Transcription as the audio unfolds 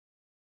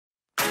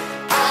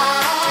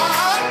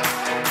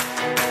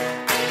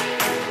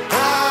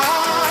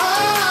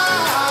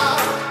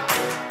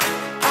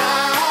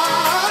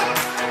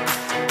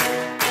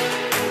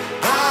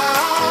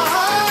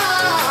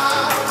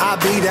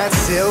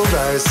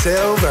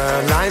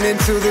silver lining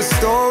to the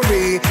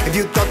story. If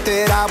you thought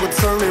that I would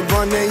turn and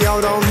run, then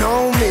y'all don't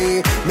know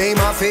me. May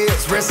my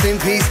fears rest in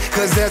peace,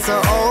 cause that's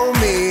a old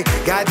me.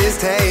 Got this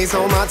taste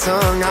on my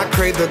tongue, I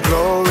crave the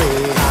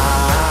glory.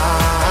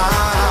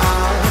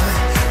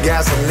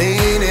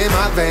 Gasoline in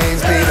my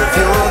veins, be the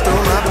fuel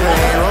through my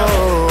pain.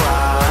 Oh,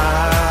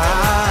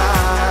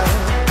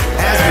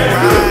 as we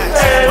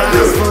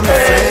rise from the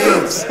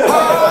flames.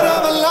 Heart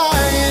of a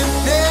lion,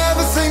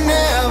 never say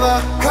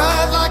never.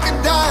 Cut like a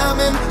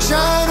diamond,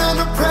 shine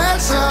under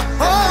pressure.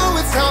 Oh,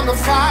 it's time to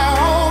fire,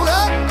 hold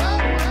up.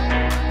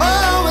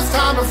 Oh, it's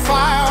time to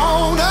fire,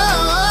 hold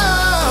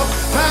up.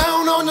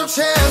 Pound on your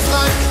chest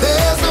like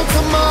there's no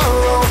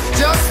tomorrow.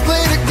 Just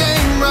play the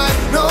game right,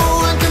 no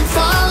one can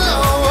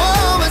follow.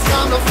 Oh, it's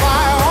time to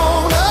fire,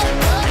 hold up.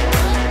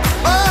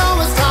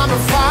 Oh, it's time to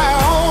fire,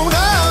 hold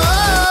up.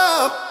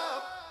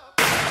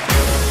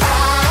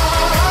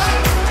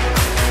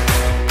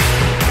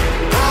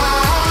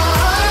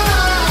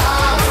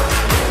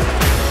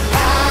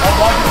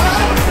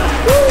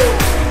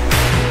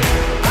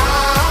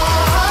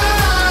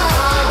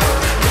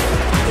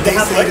 They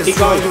say the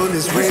struggle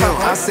is real.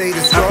 I say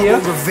the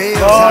struggle reveals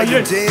how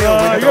you deal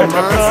with the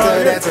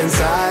monster that's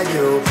inside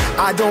you.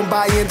 I don't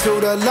buy into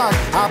the luck.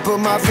 I put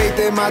my faith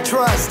and my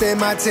trust in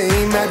my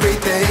team.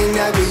 Everything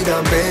that we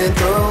done been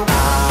through.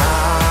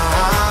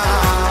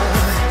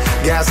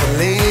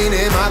 Gasoline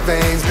in my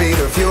veins, be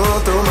the fuel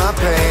through my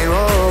pain.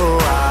 Oh,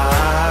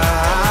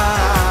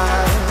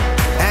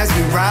 as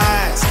we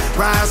rise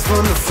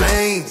from the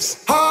flames.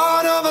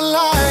 Heart of a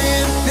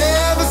lion,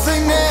 never say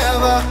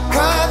never.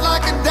 Cut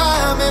like a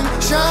diamond,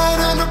 shine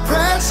under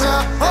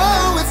pressure.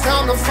 Oh, it's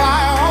time to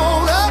fire,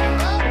 hold up.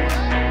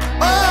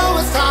 Oh,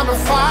 it's time to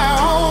fire,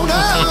 hold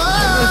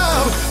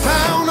up.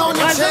 Pound on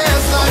your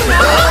chest like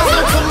there's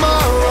no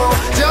tomorrow.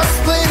 Just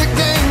play the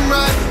game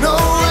right, no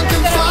one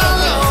can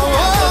follow.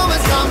 Oh,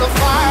 it's time to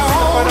fire,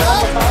 hold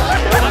up.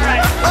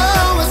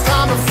 Oh, it's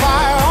time to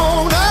fire,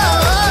 hold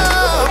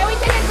up. Can we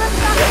take a good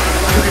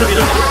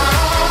shot?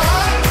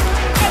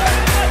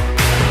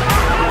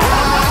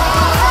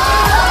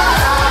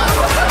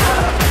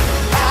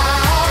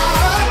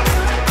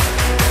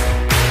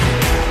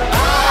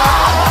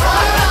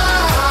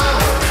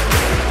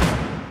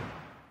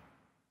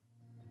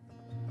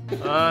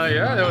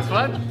 Yeah, that was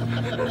fun.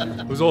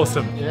 It was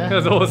awesome. Yeah. That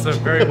was awesome.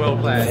 Very well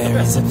planned. There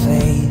is a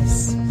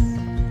place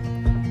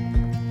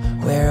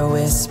where a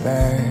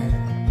whisper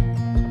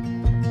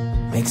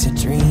makes a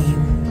dream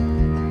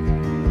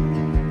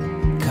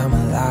come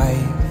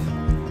alive.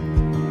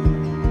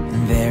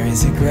 And there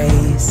is a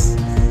grace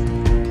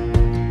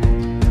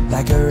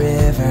like a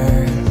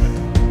river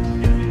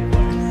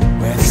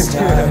where the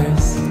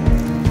stars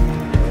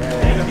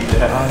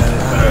all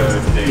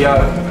align.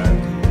 Yeah.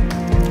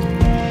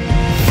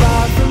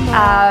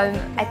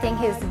 I think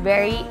he's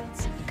very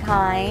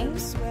kind,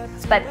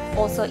 but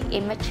also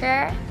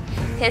immature.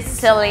 He's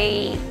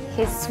silly,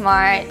 he's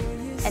smart,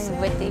 and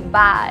witty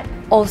bad.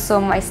 Also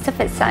my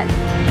stupid son.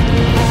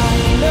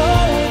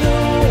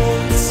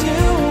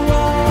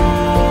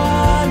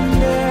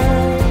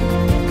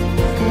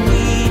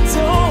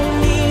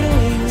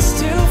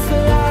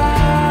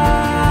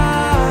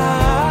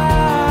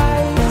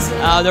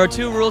 There are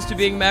two rules to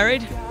being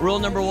married. Rule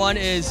number one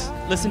is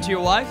listen to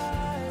your wife.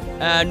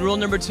 And rule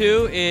number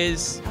two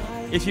is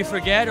if you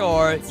forget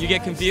or you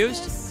get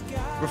confused,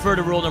 refer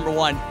to rule number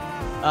one.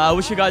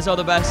 Wish you guys all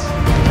the best.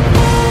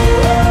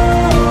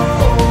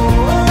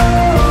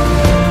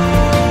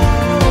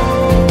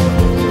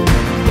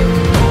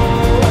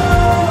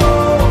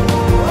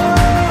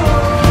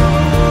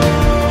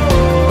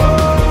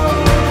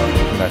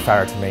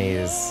 Farah to me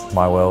is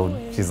my world.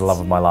 She's the love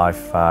of my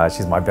life.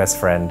 She's my best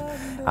friend.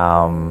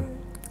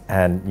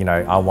 And you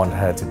know, I want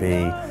her to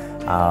be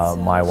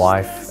my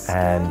wife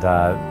and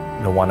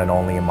the one and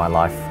only in my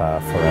life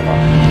forever.